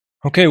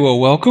Okay, well,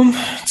 welcome.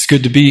 It's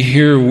good to be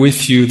here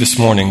with you this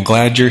morning.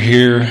 Glad you're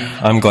here.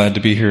 I'm glad to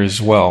be here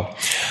as well.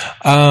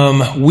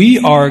 We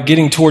are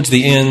getting towards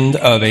the end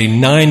of a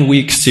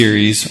 9-week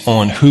series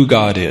on who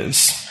God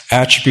is.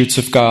 Attributes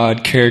of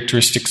God,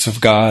 characteristics of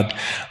God.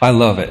 I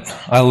love it.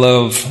 I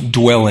love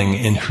dwelling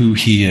in who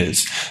He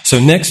is. So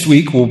next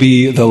week will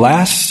be the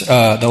last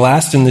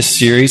in this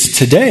series.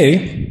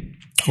 Today,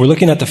 we're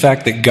looking at the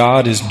fact that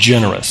God is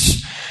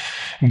generous.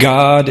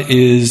 God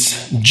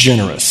is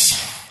generous.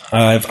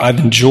 I've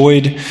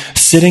enjoyed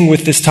sitting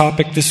with this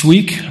topic this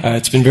week.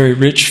 It's been very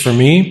rich for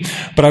me.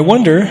 But I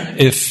wonder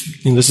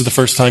if this is the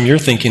first time you're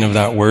thinking of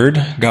that word,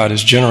 God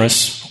is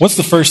generous. What's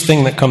the first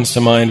thing that comes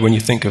to mind when you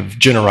think of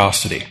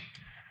generosity?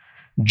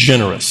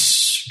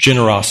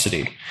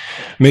 Generosity.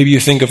 Maybe you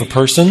think of a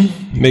person.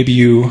 Maybe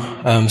you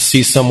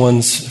see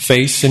someone's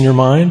face in your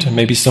mind.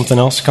 Maybe something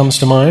else comes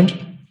to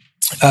mind.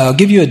 I'll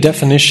give you a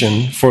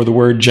definition for the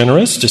word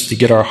generous, just to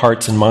get our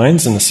hearts and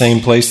minds in the same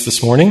place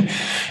this morning.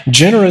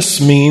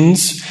 Generous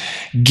means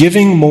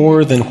giving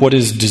more than what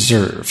is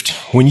deserved.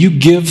 When you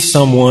give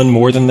someone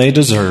more than they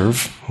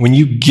deserve, when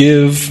you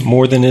give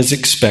more than is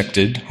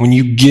expected, when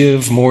you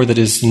give more than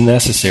is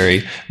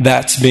necessary,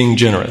 that's being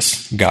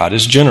generous. God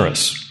is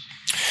generous.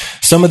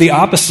 Some of the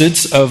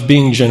opposites of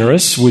being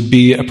generous would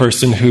be a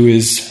person who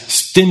is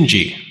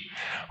stingy,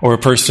 or a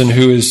person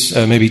who is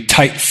maybe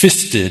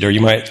tight-fisted, or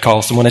you might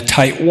call someone a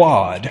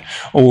tightwad,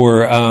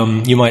 or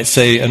you might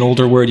say an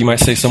older word, you might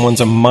say someone's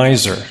a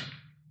miser.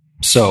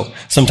 So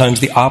sometimes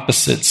the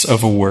opposites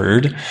of a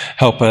word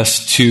help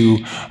us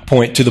to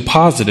point to the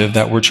positive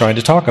that we're trying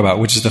to talk about,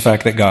 which is the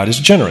fact that God is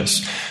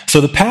generous. So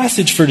the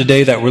passage for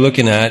today that we're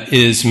looking at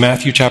is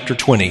Matthew chapter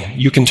 20.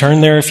 You can turn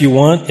there if you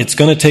want. It's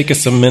going to take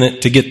us a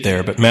minute to get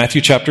there, but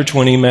Matthew chapter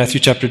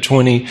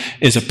 20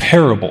 is a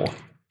parable.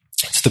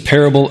 It's the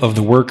parable of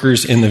the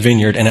workers in the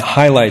vineyard, and it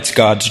highlights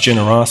God's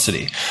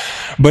generosity.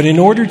 But in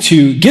order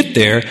to get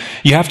there,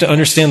 you have to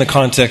understand the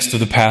context of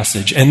the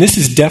passage. And this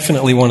is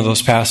definitely one of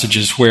those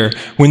passages where,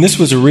 when this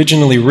was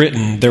originally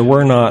written, there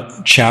were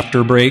not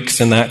chapter breaks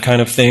and that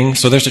kind of thing.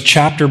 So there's a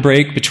chapter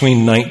break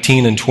between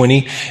 19 and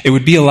 20. It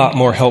would be a lot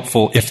more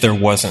helpful if there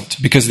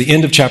wasn't, because the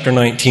end of chapter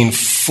 19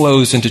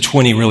 flows into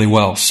 20 really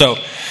well. So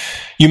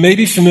you may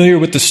be familiar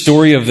with the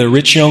story of the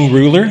rich young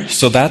ruler.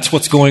 So that's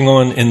what's going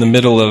on in the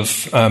middle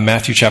of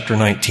Matthew chapter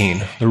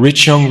 19. The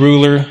rich young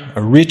ruler,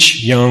 a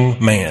rich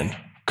young man,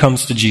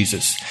 comes to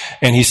Jesus.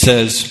 And he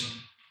says,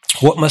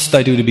 "What must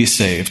I do to be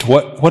saved?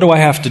 What do I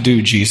have to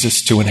do,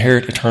 Jesus, to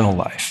inherit eternal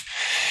life?"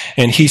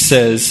 And he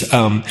says,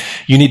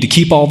 "You need to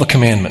keep all the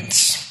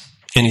commandments."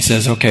 And he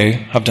says,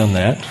 "Okay, I've done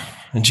that."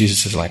 And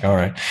Jesus is like, "All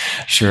right,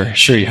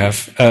 sure you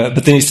have."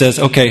 But then he says,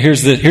 "Okay,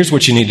 here's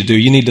what you need to do.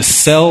 You need to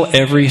sell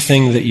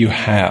everything that you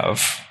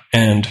have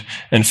and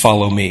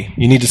follow me.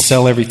 You need to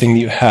sell everything that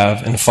you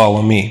have and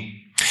follow me."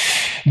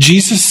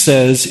 Jesus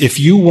says, if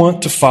you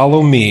want to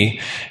follow me,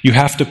 you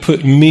have to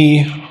put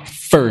me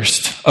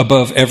first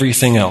above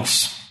everything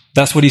else.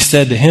 That's what he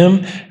said to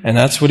him, and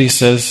that's what he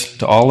says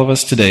to all of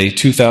us today,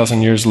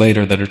 2,000 years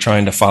later, that are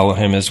trying to follow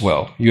him as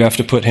well. You have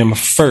to put him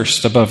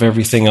first above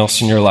everything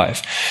else in your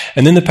life.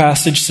 And then the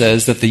passage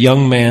says that the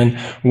young man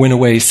went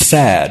away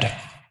sad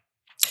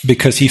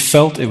because he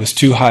felt it was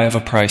too high of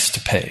a price to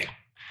pay.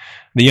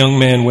 The young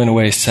man went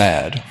away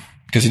sad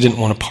because he didn't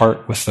want to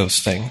part with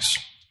those things.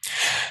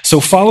 So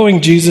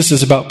following Jesus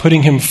is about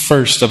putting him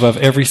first above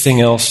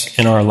everything else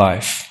in our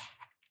life.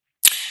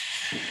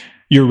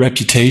 Your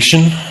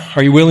reputation.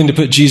 Are you willing to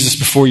put Jesus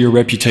before your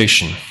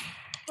reputation?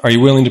 Are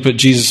you willing to put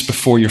Jesus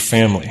before your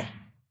family?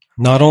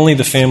 Not only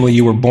the family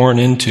you were born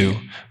into,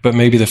 but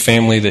maybe the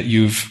family that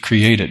you've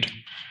created.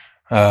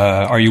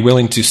 Are you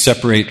willing to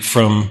separate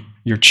from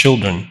your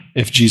children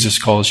if Jesus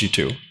calls you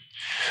to?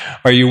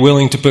 Are you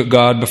willing to put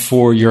God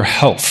before your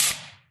health?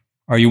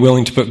 Are you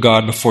willing to put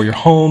God before your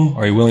home?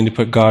 Are you willing to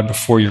put God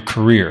before your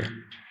career?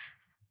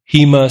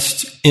 He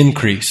must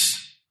increase.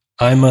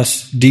 I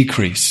must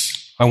decrease.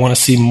 I want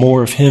to see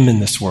more of him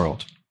in this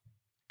world.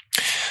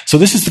 So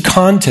this is the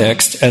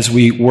context as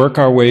we work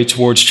our way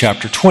towards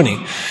chapter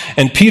 20.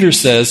 And Peter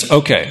says,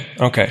 okay,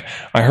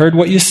 I heard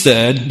what you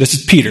said. This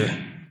is Peter.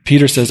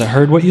 Peter says, I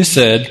heard what you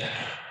said.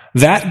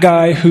 That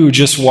guy who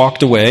just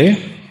walked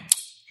away,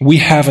 we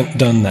haven't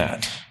done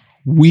that.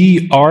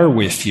 We are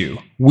with you.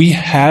 We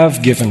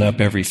have given up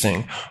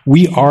everything.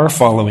 We are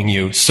following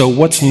you. So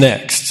what's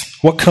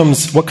next? What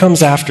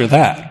comes after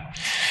that?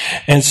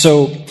 And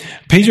so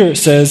Peter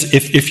says,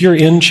 if you're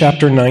in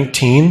chapter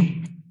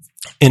 19,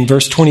 in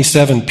verse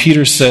 27,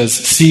 Peter says,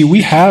 "See,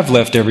 we have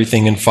left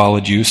everything and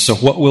followed you, so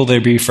what will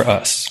there be for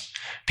us?"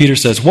 Peter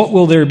says, "What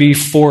will there be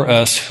for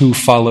us who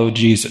follow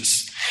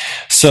Jesus?"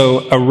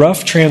 So a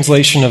rough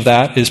translation of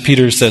that is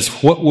Peter says,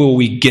 what will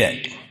we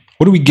get?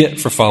 What do we get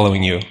for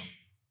following you?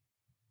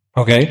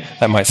 Okay,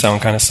 that might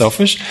sound kind of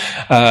selfish,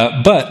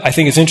 but I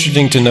think it's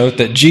interesting to note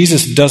that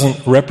Jesus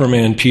doesn't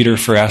reprimand Peter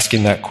for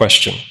asking that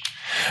question.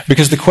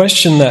 Because the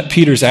question that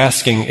Peter's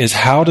asking is,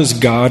 how does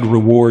God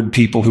reward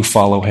people who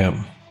follow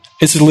him?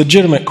 It's a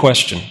legitimate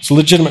question. It's a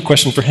legitimate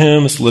question for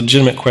him. It's a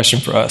legitimate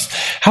question for us.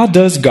 How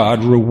does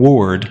God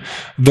reward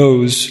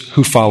those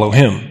who follow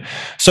him?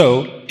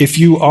 So if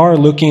you are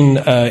looking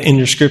in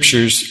your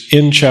scriptures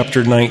in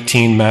chapter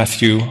 19,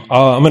 Matthew,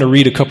 I'm going to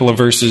read a couple of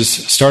verses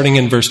starting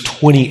in verse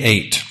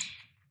 28.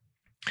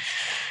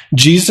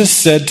 Jesus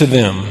said to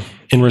them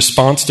in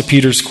response to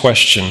Peter's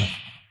question,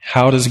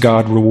 how does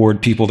God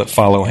reward people that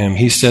follow him?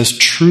 He says,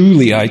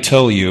 truly, I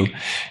tell you,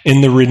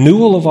 in the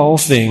renewal of all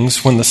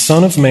things, when the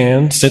Son of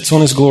Man sits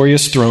on his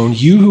glorious throne,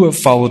 you who have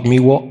followed me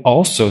will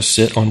also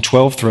sit on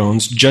 12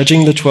 thrones,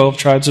 judging the 12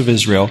 tribes of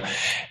Israel,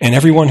 and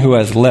everyone who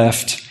has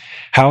left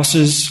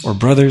houses or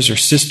brothers or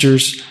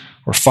sisters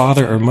or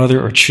father or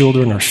mother or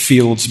children or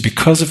fields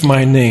because of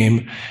my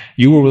name,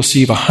 you will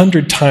receive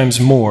 100 times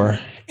more,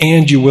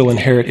 and you will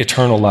inherit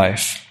eternal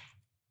life.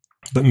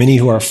 But many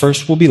who are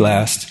first will be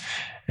last,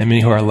 and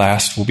many who are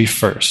last will be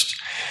first.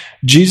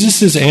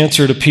 Jesus'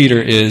 answer to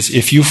Peter is,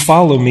 if you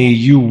follow me,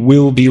 you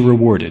will be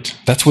rewarded.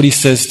 That's what he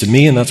says to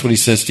me, and that's what he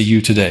says to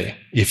you today.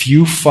 If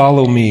you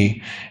follow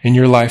me in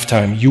your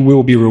lifetime, you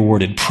will be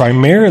rewarded.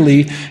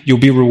 Primarily, you'll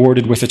be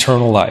rewarded with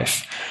eternal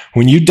life.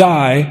 When you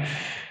die,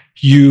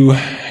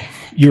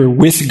 you're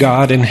with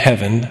God in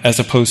heaven as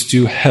opposed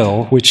to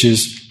hell, which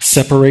is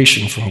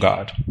separation from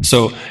God.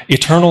 So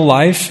eternal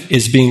life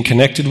is being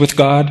connected with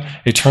God.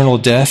 Eternal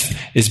death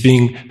is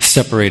being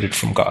separated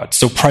from God.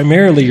 So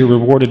primarily, you're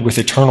rewarded with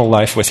eternal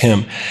life with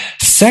him.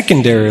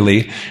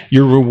 Secondarily,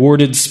 you're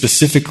rewarded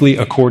specifically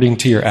according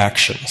to your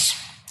actions.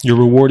 You're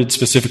rewarded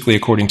specifically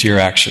according to your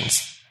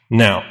actions.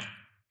 Now,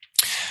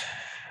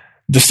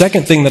 the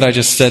second thing that I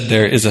just said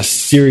there is a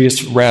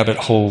serious rabbit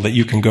hole that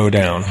you can go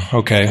down,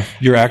 okay?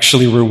 You're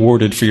actually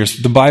rewarded for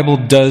the Bible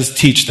does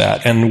teach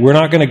that, and we're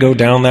not going to go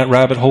down that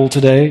rabbit hole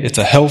today. It's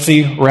a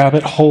healthy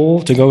rabbit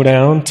hole to go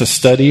down, to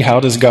study how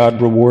does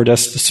God reward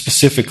us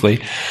specifically.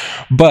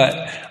 But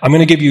I'm going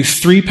to give you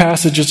 3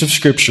 passages of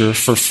Scripture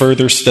for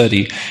further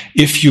study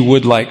if you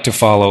would like to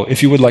follow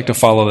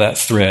that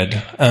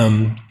thread.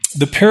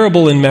 The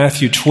parable in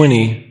Matthew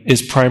 20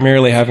 is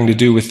primarily having to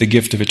do with the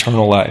gift of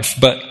eternal life.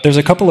 But there's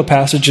a couple of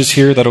passages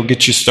here that'll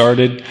get you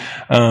started.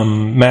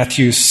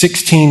 Matthew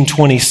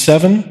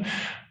 16:27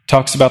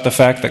 talks about the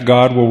fact that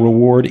God will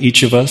reward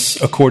each of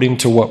us according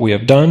to what we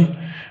have done.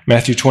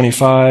 Matthew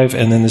 25,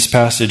 and then this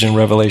passage in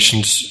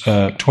Revelations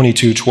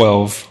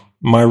 22:12.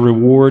 My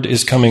reward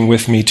is coming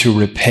with me to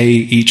repay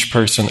each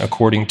person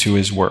according to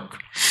his work.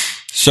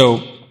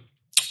 So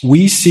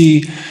we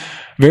see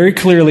very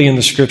clearly in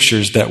the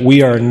scriptures that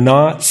we are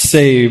not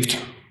saved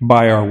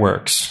by our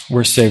works.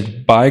 We're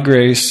saved by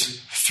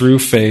grace through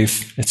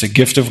faith. It's a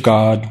gift of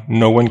God.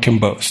 No one can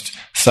boast.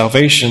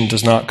 Salvation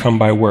does not come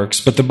by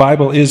works. But the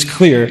Bible is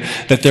clear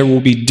that there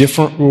will be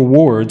different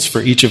rewards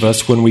for each of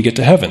us when we get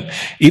to heaven.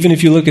 Even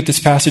if you look at this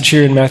passage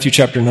here in Matthew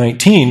chapter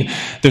 19,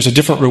 there's a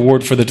different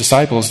reward for the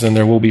disciples than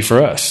there will be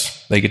for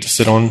us. They get to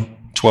sit on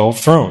 12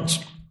 thrones.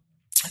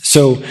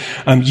 So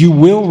you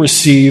will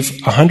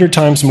receive 100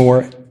 times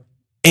more,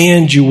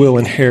 and you will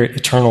inherit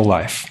eternal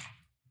life.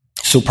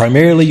 So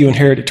primarily you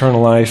inherit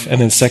eternal life,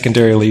 and then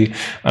secondarily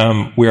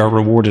we are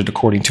rewarded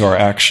according to our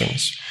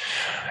actions.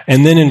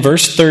 And then in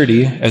verse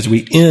 30, as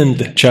we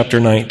end chapter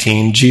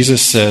 19,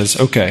 Jesus says,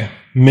 okay,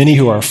 many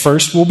who are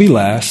first will be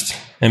last,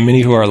 and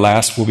many who are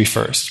last will be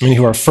first. Many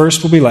who are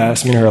first will be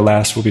last, many who are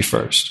last will be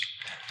first.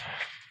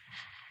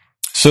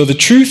 So the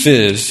truth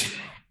is,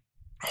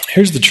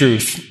 here's the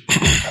truth,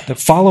 that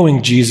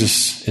following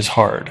Jesus is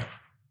hard.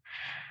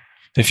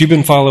 If you've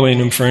been following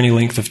him for any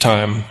length of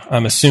time,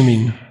 I'm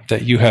assuming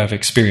that you have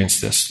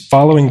experienced this.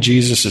 Following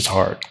Jesus is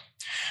hard.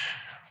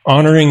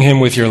 Honoring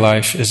him with your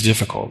life is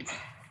difficult.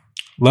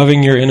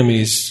 Loving your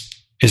enemies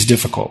is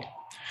difficult.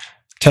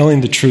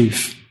 Telling the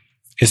truth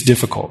is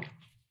difficult.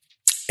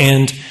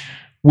 And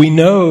we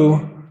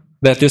know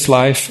that this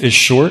life is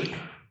short,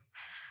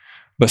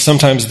 but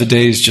sometimes the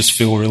days just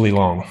feel really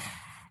long.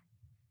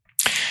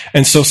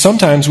 And so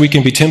sometimes we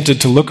can be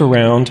tempted to look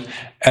around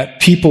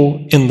at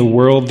people in the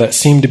world that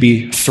seem to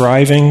be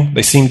thriving,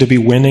 they seem to be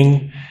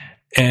winning,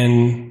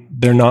 and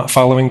they're not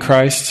following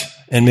Christ.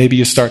 And maybe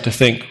you start to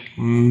think,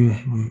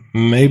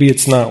 maybe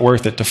it's not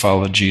worth it to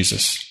follow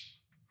Jesus.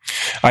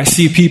 I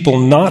see people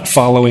not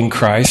following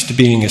Christ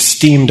being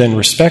esteemed and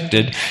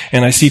respected,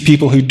 and I see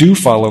people who do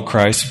follow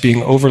Christ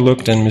being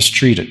overlooked and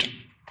mistreated.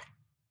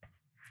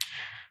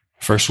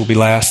 First will be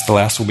last, the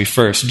last will be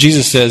first.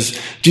 Jesus says,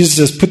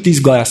 put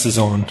these glasses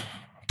on.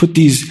 Put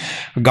these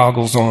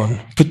goggles on.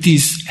 Put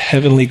these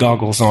heavenly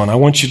goggles on. I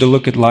want you to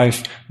look at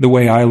life the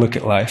way I look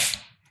at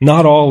life.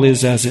 Not all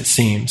is as it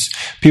seems.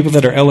 People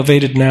that are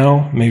elevated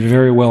now may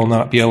very well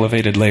not be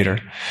elevated later.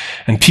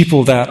 And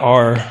people that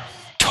are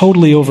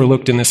totally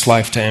overlooked in this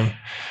lifetime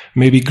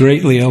may be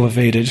greatly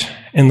elevated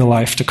in the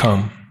life to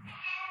come.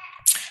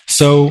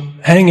 So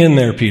hang in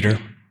there, Peter.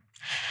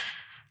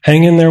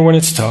 Hang in there when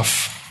it's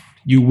tough.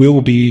 You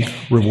will be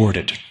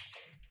rewarded.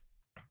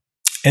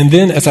 And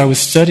then as I was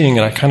studying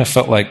it, I kind of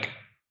felt like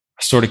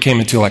I sort of came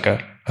into like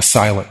a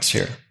silence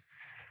here.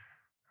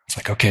 It's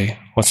like, okay,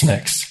 what's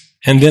next?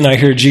 And then I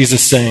hear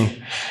Jesus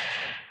saying,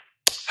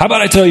 How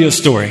about I tell you a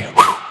story?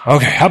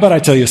 Okay, how about I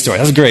tell you a story?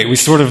 That's great. We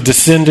sort of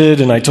descended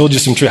and I told you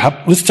some truth.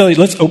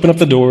 Let's open up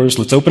the doors.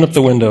 Let's open up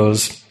the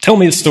windows. Tell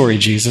me a story,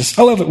 Jesus.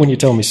 I love it when you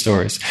tell me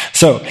stories.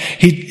 So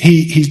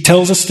he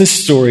tells us this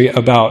story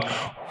about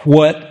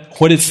what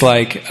it's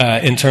like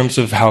in terms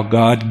of how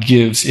God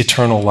gives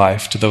eternal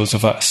life to those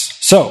of us.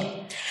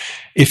 So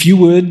if you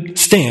would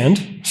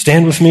stand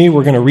with me.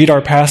 We're going to read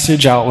our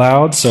passage out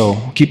loud.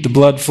 So keep the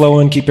blood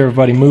flowing, keep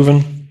everybody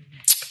moving.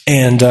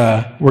 And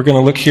we're going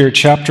to look here,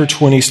 chapter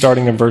 20,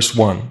 starting in verse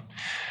 1.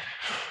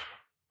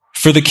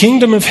 For the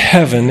kingdom of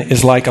heaven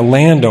is like a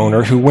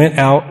landowner who went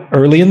out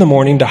early in the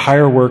morning to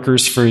hire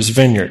workers for his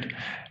vineyard.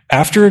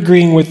 After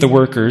agreeing with the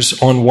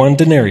workers on 1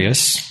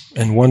 denarius,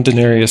 and 1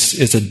 denarius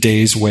is a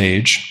day's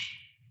wage,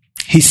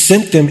 he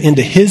sent them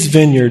into his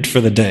vineyard for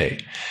the day.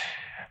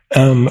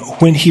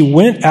 When he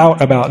went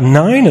out about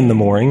 9 in the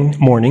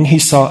morning, he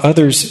saw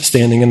others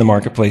standing in the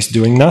marketplace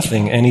doing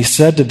nothing, and he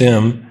said to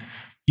them,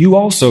 "You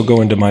also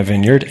go into my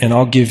vineyard, and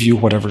I'll give you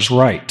whatever's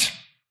right."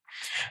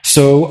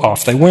 So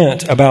off they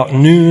went. About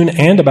noon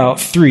and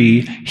about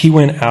 3, he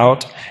went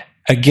out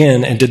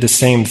again and did the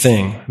same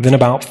thing. Then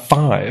about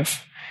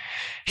 5,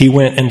 he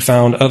went and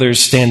found others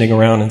standing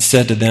around and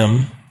said to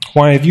them,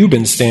 "Why have you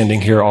been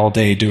standing here all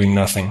day doing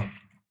nothing?"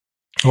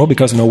 "Well,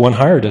 because no one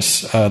hired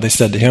us," they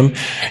said to him.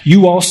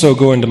 "You also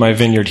go into my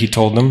vineyard," he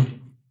told them.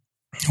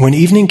 When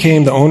evening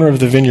came, the owner of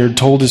the vineyard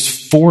told his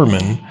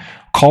foreman,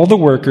 "Call the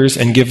workers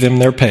and give them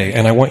their pay,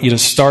 and I want you to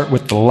start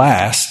with the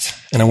last,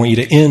 and I want you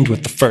to end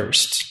with the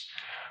first."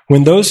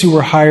 When those who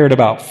were hired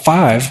about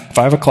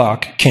 5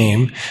 o'clock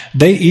came,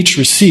 they each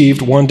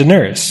received 1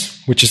 denarius,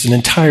 which is an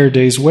entire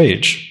day's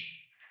wage.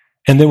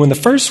 And then when the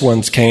first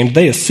ones came,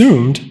 they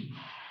assumed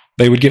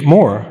they would get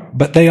more,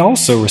 but they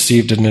also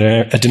received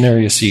a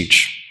denarius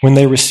each. When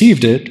they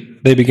received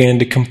it, they began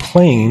to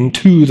complain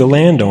to the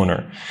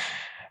landowner.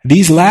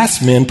 "These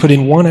last men put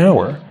in 1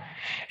 hour,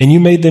 and you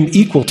made them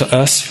equal to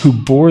us who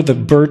bore the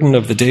burden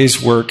of the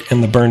day's work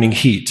and the burning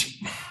heat."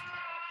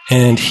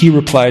 And he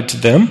replied to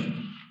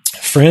them,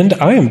 "Friend,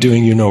 I am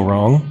doing you no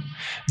wrong.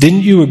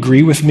 Didn't you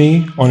agree with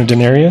me on a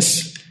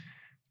denarius?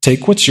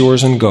 Take what's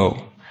yours and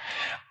go.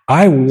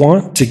 I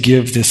want to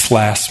give this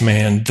last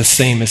man the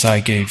same as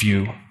I gave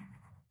you.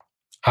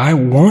 I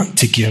want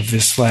to give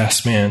this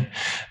last man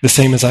the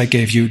same as I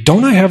gave you.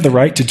 Don't I have the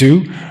right to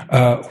do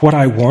what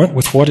I want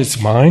with what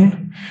is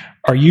mine?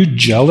 Are you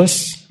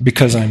jealous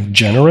because I'm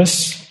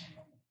generous?"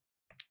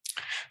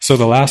 So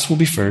the last will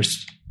be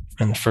first,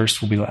 and the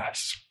first will be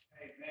last.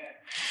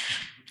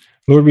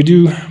 Lord, we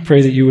do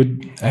pray that you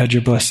would add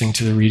your blessing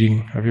to the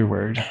reading of your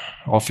word,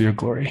 all for your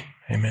glory.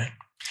 Amen.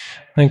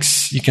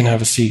 Thanks. You can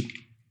have a seat.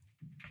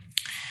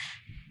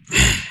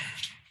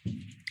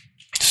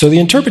 So the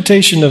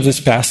interpretation of this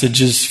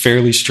passage is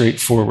fairly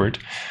straightforward.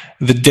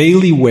 The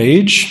daily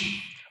wage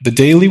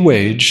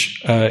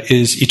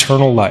is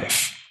eternal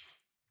life.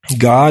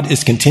 God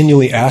is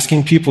continually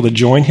asking people to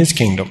join his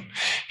kingdom.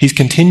 He's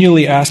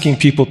continually asking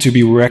people to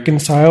be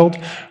reconciled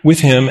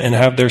with him and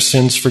have their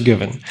sins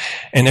forgiven.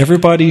 And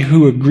everybody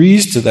who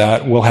agrees to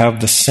that will have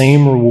the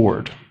same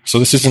reward. So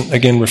this isn't,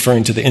 again,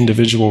 referring to the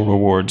individual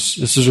rewards.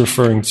 This is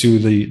referring to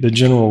the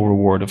general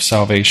reward of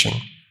salvation.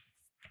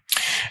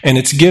 And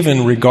it's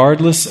given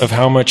regardless of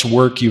how much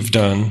work you've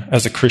done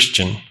as a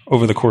Christian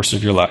over the course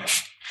of your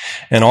life.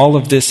 And all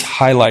of this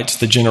highlights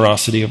the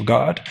generosity of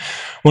God.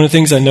 One of the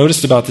things I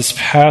noticed about this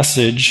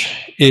passage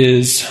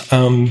is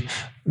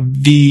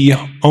the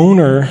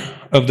owner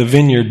of the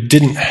vineyard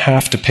didn't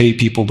have to pay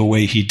people the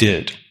way he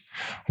did.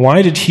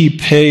 Why did he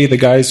pay the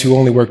guys who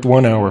only worked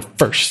 1 hour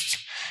first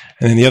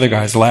and then the other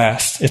guys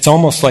last? It's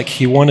almost like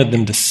he wanted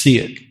them to see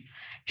it.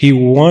 He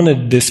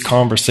wanted this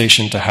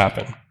conversation to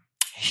happen.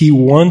 He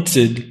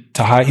wanted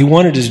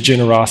his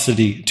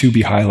generosity to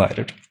be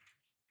highlighted.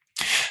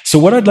 So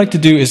what I'd like to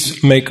do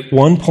is make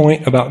one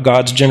point about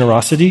God's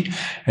generosity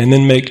and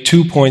then make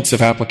 2 points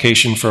of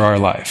application for our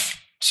life.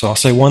 So I'll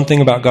say one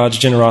thing about God's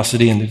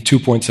generosity and then 2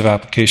 points of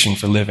application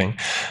for living.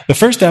 The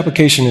first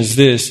application is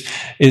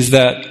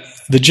that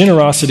the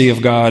generosity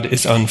of God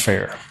is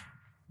unfair.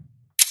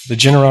 The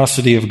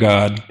generosity of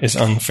God is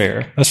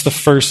unfair. That's the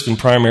first and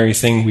primary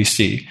thing we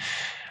see.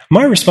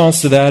 My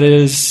response to that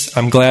is,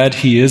 I'm glad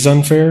he is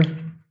unfair.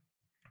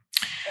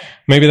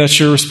 Maybe that's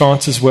your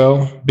response as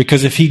well,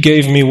 because if he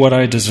gave me what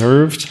I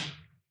deserved,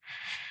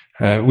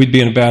 we'd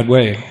be in a bad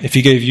way. If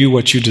he gave you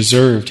what you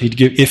deserved,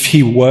 if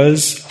he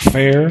was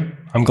fair,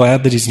 I'm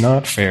glad that he's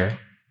not fair.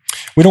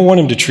 We don't want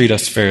him to treat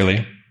us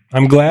fairly.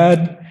 I'm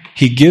glad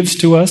he gives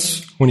to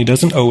us when he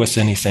doesn't owe us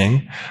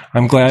anything.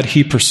 I'm glad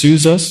he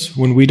pursues us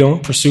when we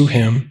don't pursue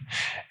him.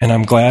 And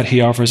I'm glad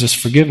he offers us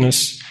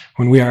forgiveness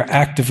when we are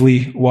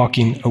actively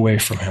walking away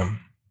from him.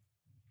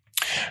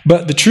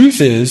 But the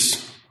truth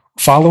is,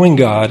 following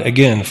God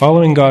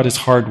is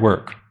hard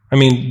work. I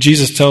mean,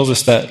 Jesus tells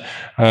us that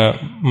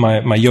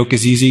my yoke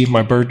is easy,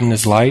 my burden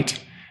is light.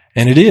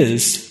 And it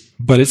is,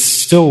 but it's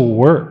still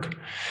work.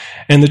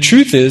 And the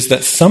truth is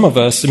that some of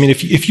us,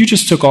 if you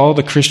just took all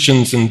the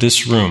Christians in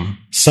this room,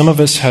 some of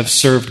us have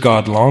served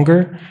God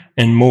longer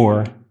and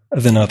more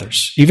than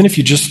others, even if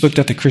you just looked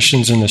at the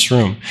Christians in this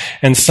room.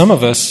 And some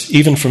of us,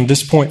 even from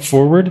this point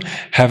forward,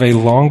 have a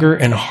longer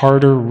and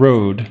harder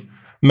road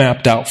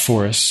mapped out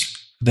for us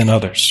than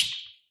others.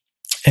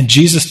 And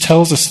Jesus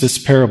tells us this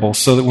parable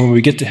so that when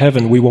we get to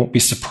heaven, we won't be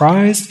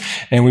surprised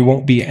and we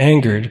won't be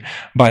angered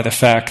by the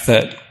fact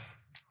that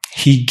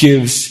he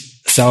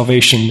gives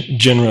salvation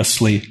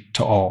generously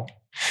to all.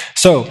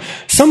 So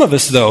some of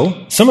us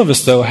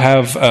though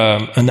have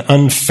an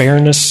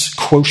unfairness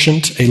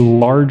quotient, a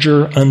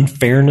larger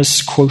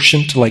unfairness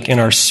quotient, like in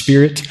our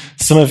spirit.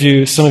 Some of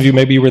you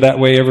maybe were that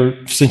way ever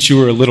since you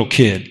were a little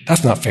kid.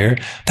 That's not fair.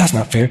 That's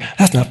not fair.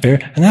 That's not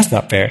fair. And that's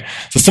not fair.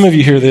 So some of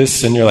you hear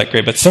this and you're like,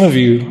 great, but some of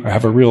you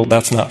have a real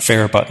that's not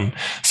fair button.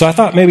 So I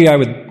thought maybe I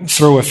would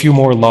throw a few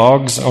more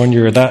logs on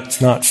your that's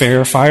not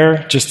fair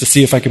fire just to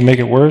see if I can make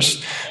it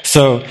worse.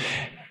 So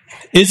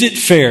is it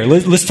fair?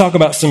 Let's talk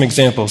about some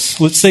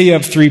examples. Let's say you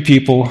have 3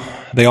 people.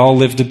 They all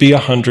live to be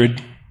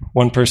 100.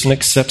 One person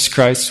accepts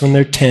Christ when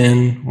they're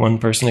 10. One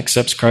person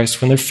accepts Christ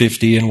when they're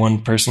 50. And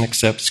one person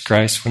accepts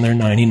Christ when they're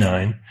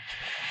 99.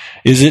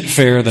 Is it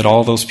fair that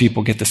all those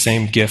people get the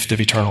same gift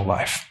of eternal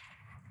life?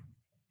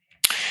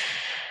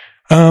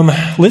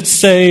 Let's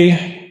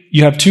say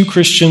you have 2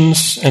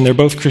 Christians and they're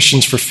both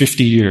Christians for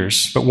 50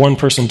 years, but one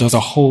person does a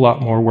whole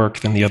lot more work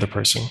than the other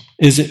person.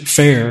 Is it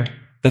fair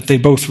that they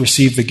both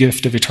receive the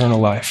gift of eternal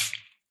life?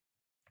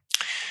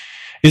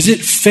 Is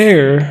it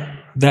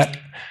fair that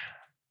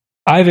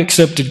I've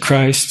accepted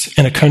Christ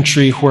in a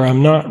country where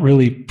I'm not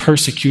really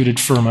persecuted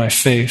for my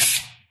faith,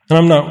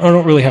 and I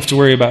don't really have to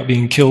worry about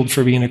being killed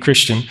for being a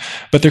Christian,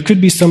 but there could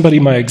be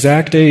somebody my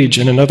exact age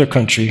in another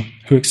country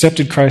who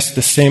accepted Christ at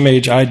the same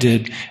age I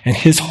did, and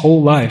his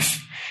whole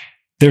life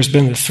there's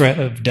been the threat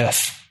of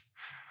death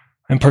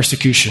and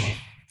persecution.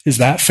 Is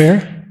that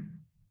fair?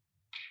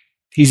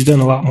 He's done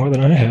a lot more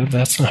than I have.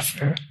 That's not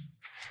fair.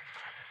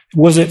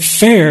 Was it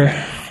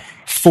fair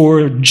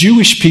for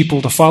Jewish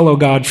people to follow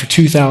God for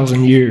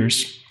 2,000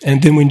 years,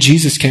 and then when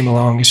Jesus came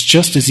along, it's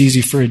just as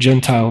easy for a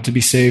Gentile to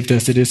be saved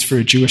as it is for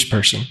a Jewish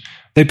person?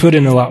 They put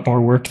in a lot more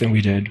work than we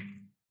did.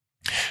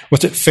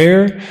 Was it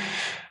fair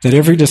that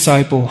every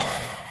disciple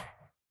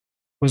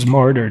was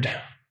martyred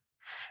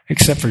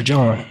except for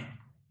John?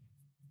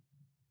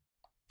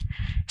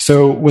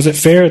 So was it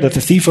fair that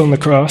the thief on the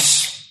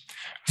cross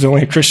was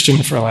only a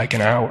Christian for like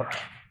an hour?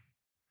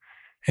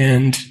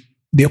 And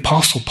the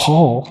Apostle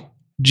Paul,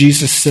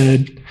 Jesus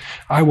said,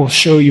 I will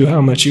show you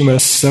how much you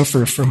must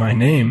suffer for my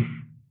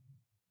name.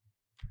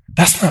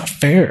 That's not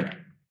fair.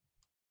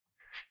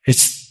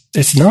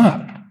 It's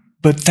not.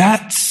 But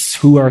that's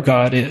who our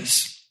God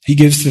is. He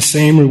gives the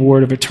same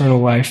reward of eternal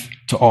life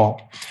to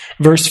all.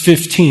 Verse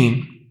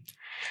 15,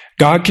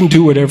 God can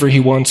do whatever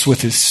he wants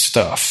with his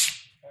stuff.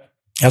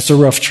 That's a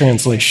rough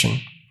translation.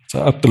 It's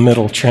an up the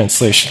middle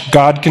translation.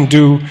 God can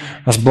do,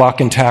 that's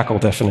block and tackle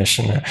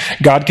definition there.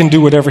 God can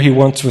do whatever he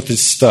wants with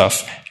his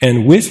stuff.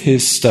 And with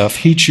his stuff,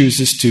 he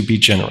chooses to be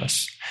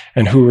generous.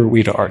 And who are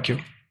we to argue?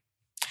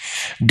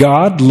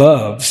 God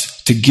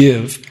loves to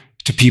give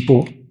to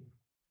people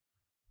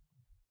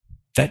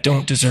that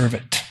don't deserve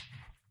it.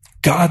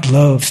 God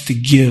loves to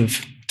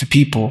give to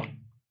people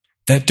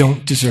that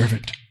don't deserve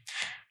it.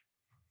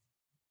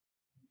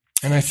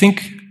 And I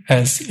think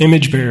as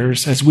image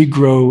bearers, as we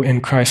grow in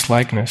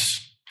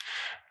Christ-likeness,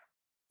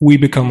 we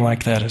become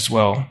like that as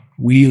well.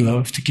 We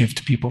love to give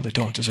to people that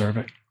don't deserve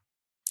it.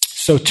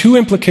 So 2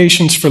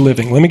 implications for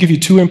living. Let me give you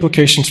 2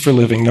 implications for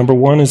living. Number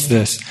 1 is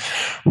this: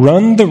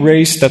 run the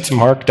race that's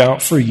marked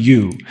out for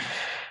you,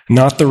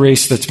 not the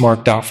race that's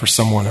marked out for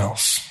someone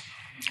else.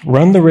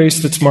 Run the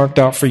race that's marked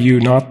out for you,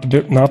 not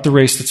the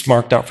race that's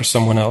marked out for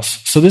someone else.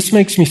 So this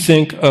makes me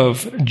think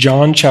of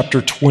John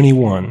chapter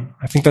 21.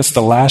 I think that's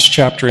the last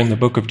chapter in the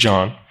book of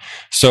John.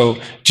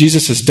 So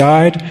Jesus has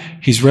died,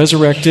 he's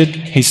resurrected,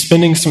 he's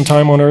spending some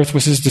time on earth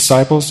with his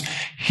disciples,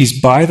 he's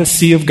by the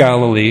Sea of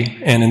Galilee,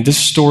 and in this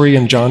story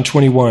in John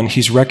 21,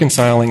 he's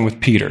reconciling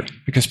with Peter,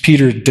 because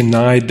Peter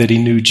denied that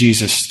he knew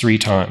Jesus 3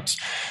 times.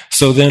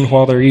 So then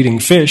while they're eating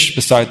fish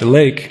beside the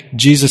lake,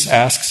 Jesus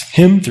asks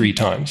him 3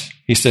 times.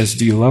 He says,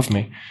 do you love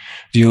me?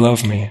 Do you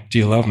love me? Do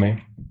you love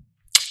me?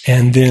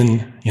 And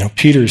then,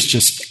 Peter's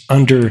just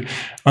under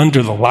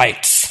the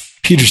lights.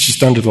 Peter's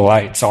just under the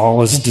lights.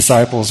 All his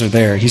disciples are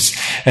there.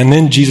 And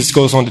then Jesus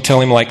goes on to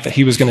tell him that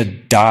he was going to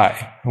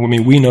die. I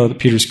mean, we know that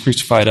Peter's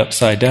crucified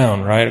upside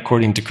down, right?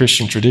 According to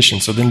Christian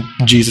tradition. So then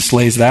Jesus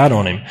lays that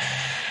on him.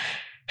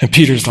 And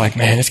Peter's like,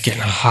 man, it's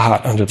getting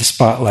hot under the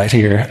spotlight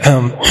here.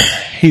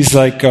 He's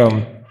like,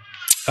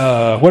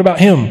 what about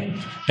him?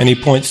 And he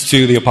points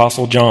to the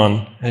Apostle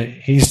John.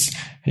 He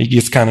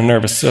gets kind of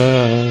nervous.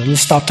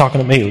 Let's stop talking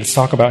to me. Let's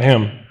talk about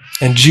him.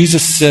 And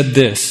Jesus said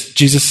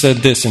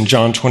this in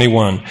John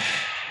 21.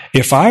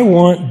 If I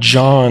want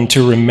John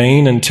to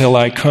remain until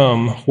I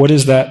come, what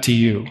is that to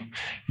you?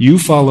 You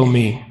follow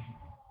me.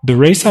 The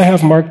race I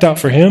have marked out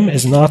for him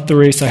is not the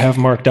race I have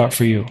marked out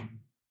for you.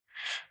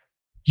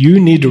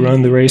 You need to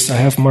run the race I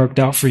have marked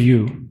out for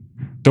you.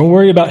 Don't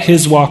worry about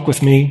his walk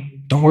with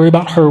me. Don't worry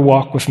about her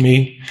walk with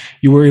me.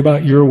 You worry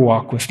about your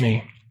walk with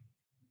me.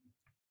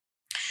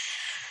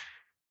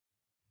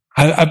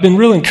 I've been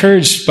real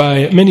encouraged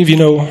by, many of you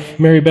know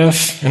Mary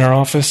Beth in our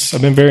office.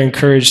 I've been very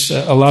encouraged.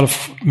 A lot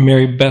of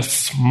Mary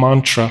Beth's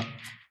mantra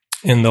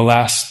in the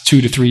last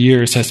 2 to 3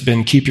 years has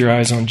been, keep your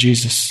eyes on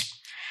Jesus.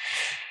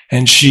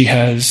 And she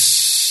has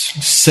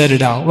said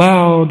it out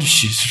loud.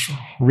 She's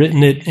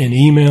written it in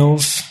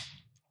emails.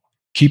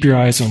 Keep your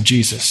eyes on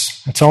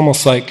Jesus. It's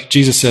almost like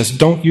Jesus says,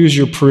 don't use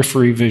your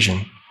periphery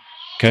vision.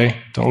 Okay?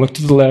 Don't look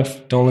to the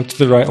left. Don't look to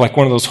the right. Like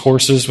one of those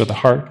horses with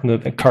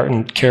the cart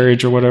and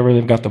carriage or whatever.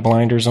 They've got the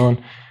blinders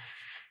on.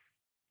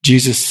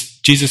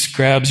 Jesus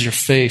grabs your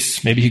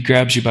face. Maybe he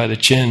grabs you by the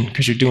chin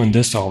because you're doing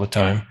this all the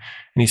time.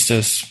 And he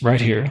says, right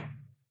here,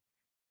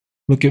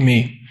 look at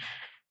me.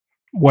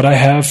 What I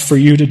have for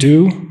you to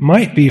do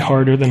might be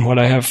harder than what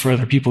I have for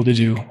other people to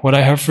do. What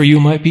I have for you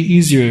might be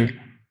easier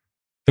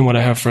than what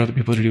I have for other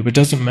people to do, but it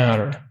doesn't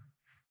matter.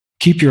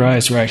 Keep your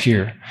eyes right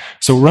here.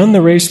 So run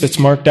the race that's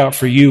marked out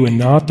for you and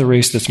not the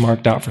race that's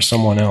marked out for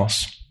someone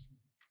else.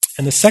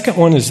 And the second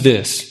one is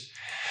this.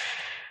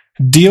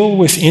 Deal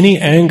with any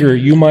anger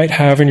you might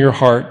have in your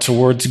heart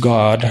towards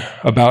God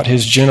about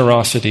his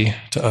generosity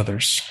to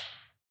others.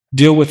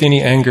 Deal with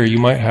any anger you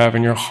might have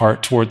in your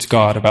heart towards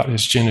God about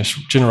his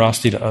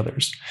generosity to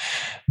others.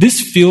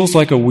 This feels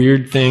like a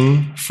weird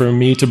thing for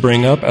me to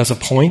bring up as a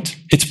point.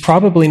 It's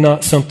probably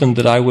not something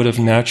that I would have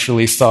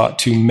naturally thought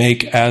to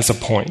make as a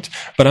point,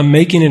 but I'm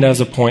making it as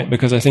a point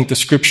because I think the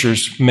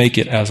scriptures make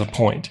it as a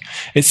point.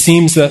 It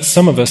seems that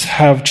some of us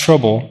have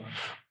trouble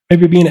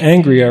maybe being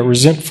angry or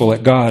resentful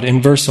at God. In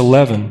verse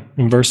 11,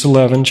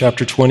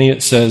 chapter 20,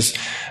 it says,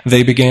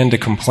 they began to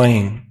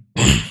complain.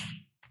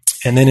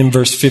 And then in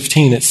verse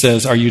 15, it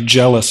says, are you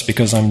jealous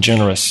because I'm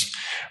generous?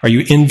 Are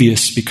you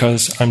envious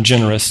because I'm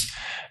generous?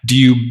 Do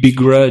you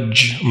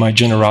begrudge my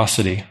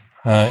generosity?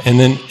 And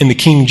then in the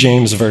King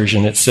James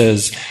Version, it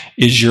says,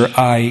 is your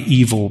eye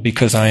evil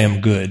because I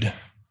am good?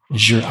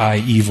 Is your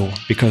eye evil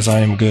because I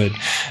am good?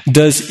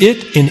 Does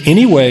it in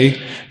any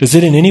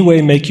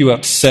way make you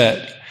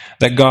upset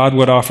that God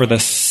would offer the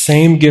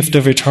same gift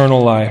of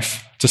eternal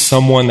life to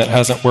someone that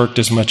hasn't worked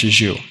as much as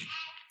you?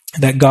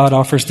 That God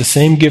offers the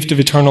same gift of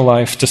eternal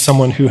life to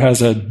someone who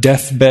has a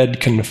deathbed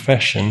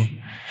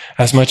confession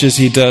as much as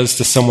he does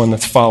to someone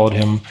that's followed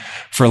him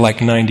for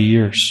like 90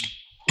 years.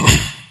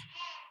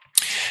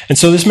 And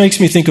so this makes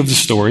me think of the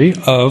story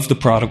of the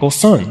prodigal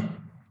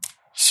son.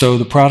 So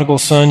the prodigal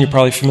son, you're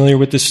probably familiar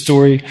with this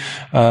story.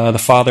 The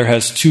father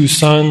has 2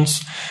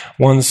 sons.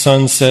 One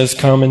son says,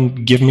 come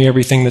and give me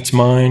everything that's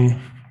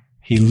mine.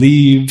 He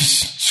leaves,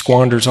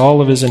 squanders all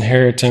of his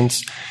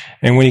inheritance,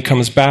 and when he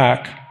comes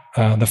back,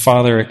 the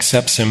father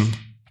accepts him.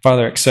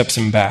 Father accepts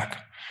him back,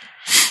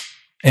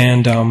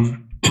 and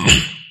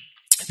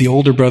the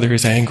older brother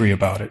is angry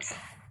about it.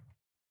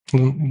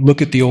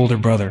 Look at the older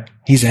brother;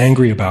 he's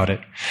angry about it.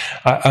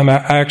 I'm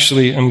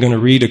going to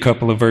read a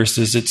couple of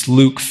verses. It's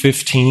Luke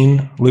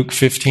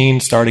 15,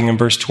 starting in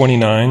verse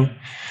 29.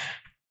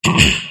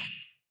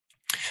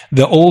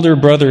 The older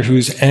brother,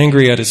 who's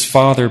angry at his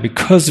father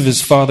because of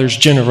his father's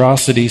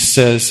generosity,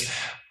 says,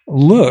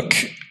 "Look,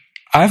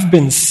 I've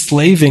been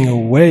slaving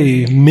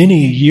away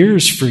many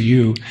years for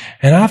you,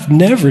 and I've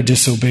never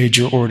disobeyed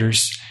your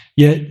orders.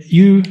 Yet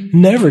you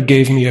never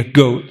gave me a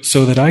goat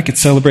so that I could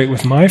celebrate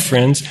with my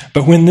friends.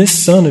 But when this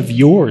son of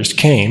yours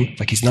came,"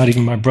 like he's not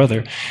even my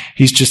brother,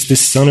 he's just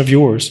this son of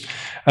yours,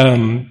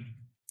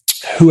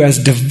 "who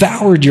has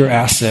devoured your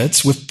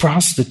assets with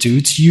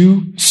prostitutes,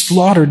 you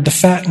slaughtered the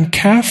fattened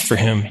calf for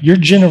him. Your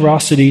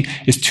generosity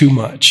is too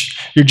much.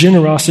 Your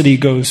generosity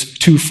goes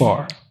too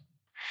far."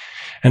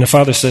 And the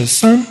father says,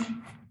 "Son,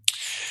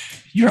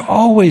 you're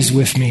always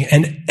with me,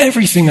 and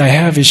everything I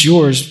have is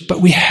yours, but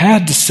we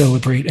had to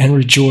celebrate and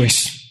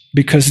rejoice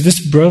because this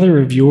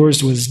brother of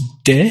yours was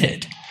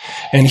dead,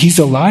 and he's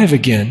alive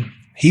again.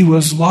 He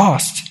was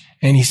lost,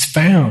 and he's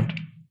found."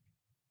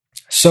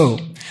 So,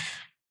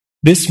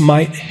 this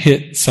might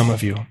hit some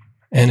of you,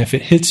 and if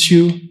it hits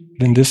you,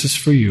 then this is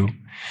for you.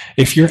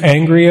 If you're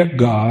angry at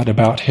God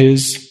about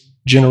his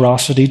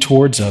generosity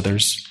towards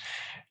others,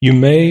 you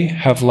may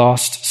have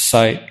lost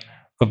sight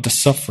of the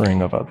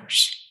suffering of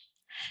others.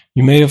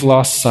 You may have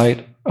lost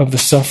sight of the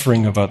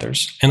suffering of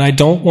others. And I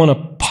don't want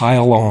to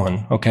pile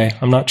on, okay?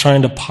 I'm not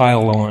trying to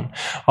pile on.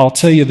 I'll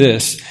tell you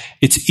this.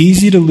 It's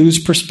easy to lose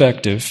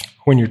perspective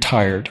when you're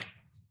tired.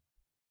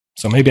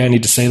 So maybe I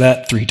need to say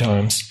that 3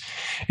 times.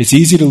 It's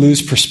easy to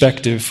lose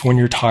perspective when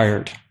you're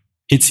tired.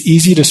 It's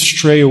easy to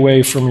stray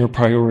away from your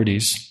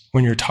priorities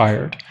when you're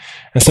tired.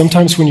 And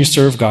sometimes when you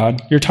serve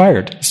God, you're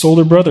tired. This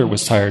older brother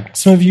was tired.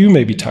 Some of you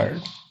may be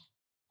tired.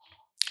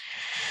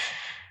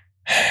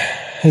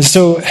 And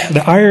so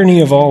the irony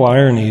of all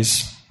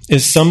ironies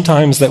is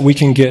sometimes that we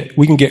can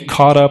get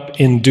caught up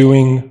in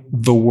doing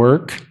the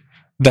work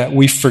that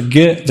we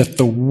forget that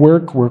the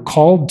work we're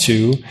called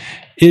to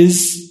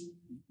is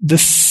the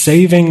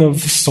saving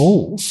of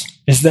souls,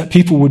 is that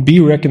people would be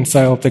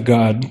reconciled to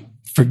God,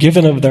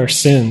 forgiven of their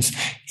sins,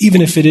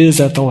 even if it is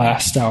at the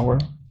last hour.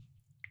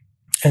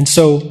 And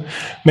so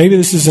maybe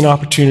this is an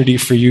opportunity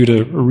for you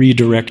to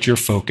redirect your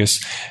focus.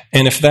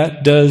 And if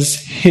that does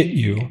hit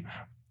you,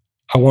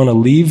 I want to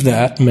leave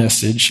that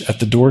message at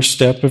the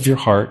doorstep of your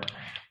heart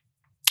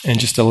and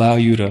just allow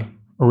you to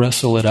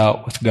wrestle it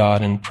out with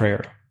God in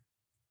prayer.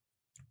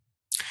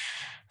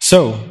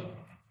 So,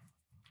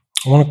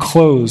 I want to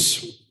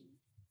close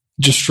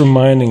just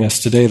reminding us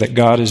today that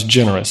God is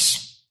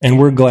generous, and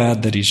we're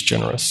glad that He's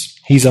generous.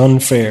 He's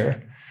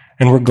unfair,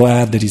 and we're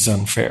glad that He's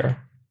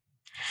unfair.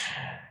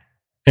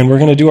 And we're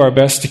going to do our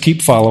best to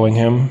keep following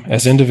Him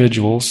as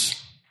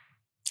individuals,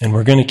 and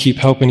we're going to keep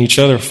helping each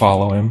other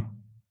follow Him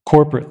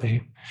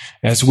corporately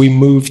as we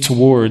move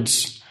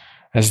towards,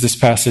 as this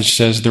passage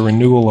says, the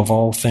renewal of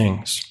all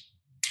things.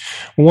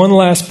 One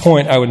last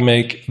point I would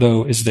make,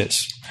 though, is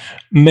this.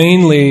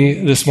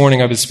 Mainly this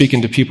morning I've been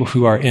speaking to people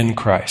who are in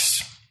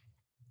Christ.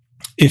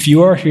 If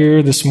you are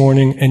here this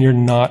morning and you're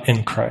not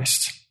in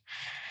Christ,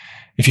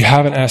 if you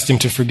haven't asked Him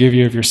to forgive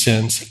you of your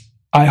sins,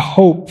 I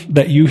hope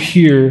that you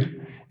hear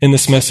in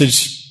this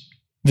message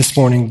this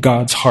morning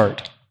God's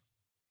heart.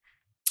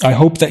 I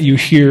hope that you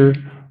hear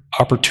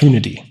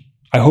opportunity.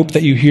 I hope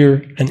that you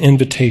hear an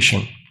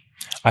invitation.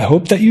 I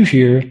hope that you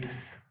hear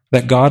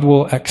that God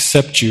will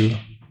accept you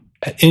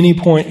at any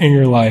point in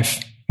your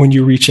life when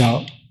you reach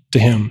out to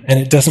Him. And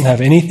it doesn't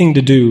have anything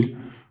to do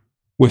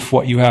with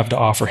what you have to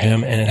offer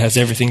Him, and it has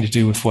everything to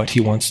do with what He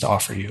wants to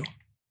offer you.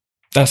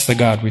 That's the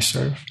God we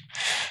serve.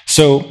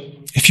 So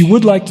if you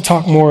would like to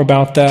talk more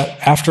about that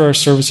after our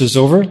service is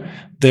over,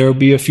 there will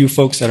be a few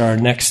folks at our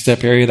next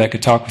step area that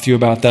could talk with you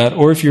about that.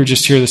 Or if you're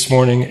just here this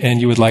morning and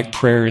you would like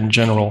prayer in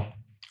general,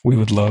 we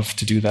would love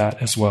to do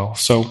that as well.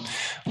 So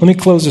let me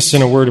close this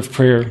in a word of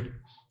prayer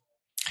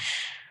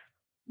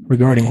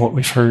regarding what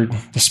we've heard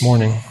this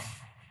morning.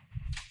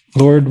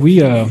 Lord, we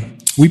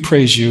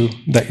praise You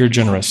that You're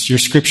generous. Your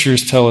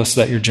scriptures tell us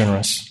that You're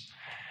generous.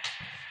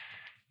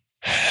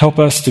 Help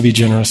us to be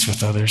generous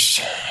with others.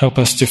 Help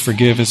us to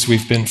forgive as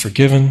we've been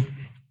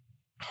forgiven.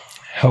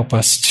 Help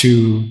us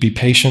to be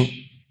patient.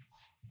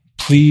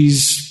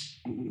 Please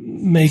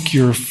make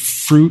Your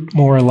fruit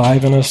more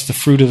alive in us, the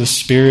fruit of the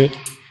Spirit.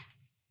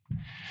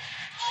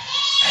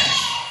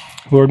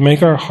 Lord,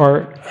 make our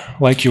heart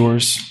like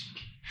Yours.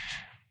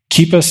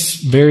 Keep us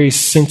very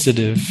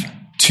sensitive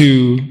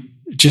to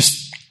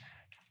just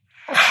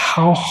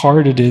how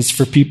hard it is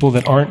for people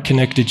that aren't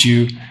connected to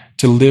You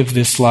to live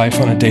this life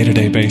on a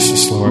day-to-day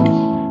basis,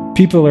 Lord.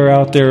 People are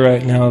out there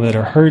right now that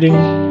are hurting,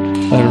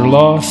 that are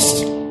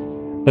lost,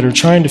 that are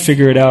trying to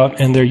figure it out,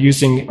 and they're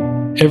using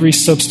every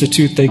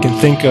substitute they can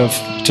think of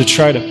to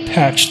try to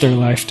patch their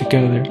life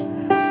together.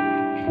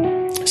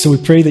 So we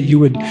pray that You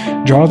would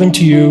draw them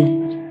to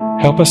You,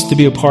 help us to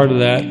be a part of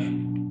that,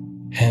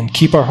 and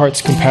keep our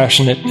hearts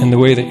compassionate in the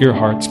way that Your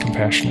heart's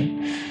compassionate.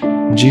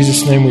 In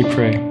Jesus' name we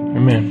pray.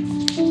 Amen.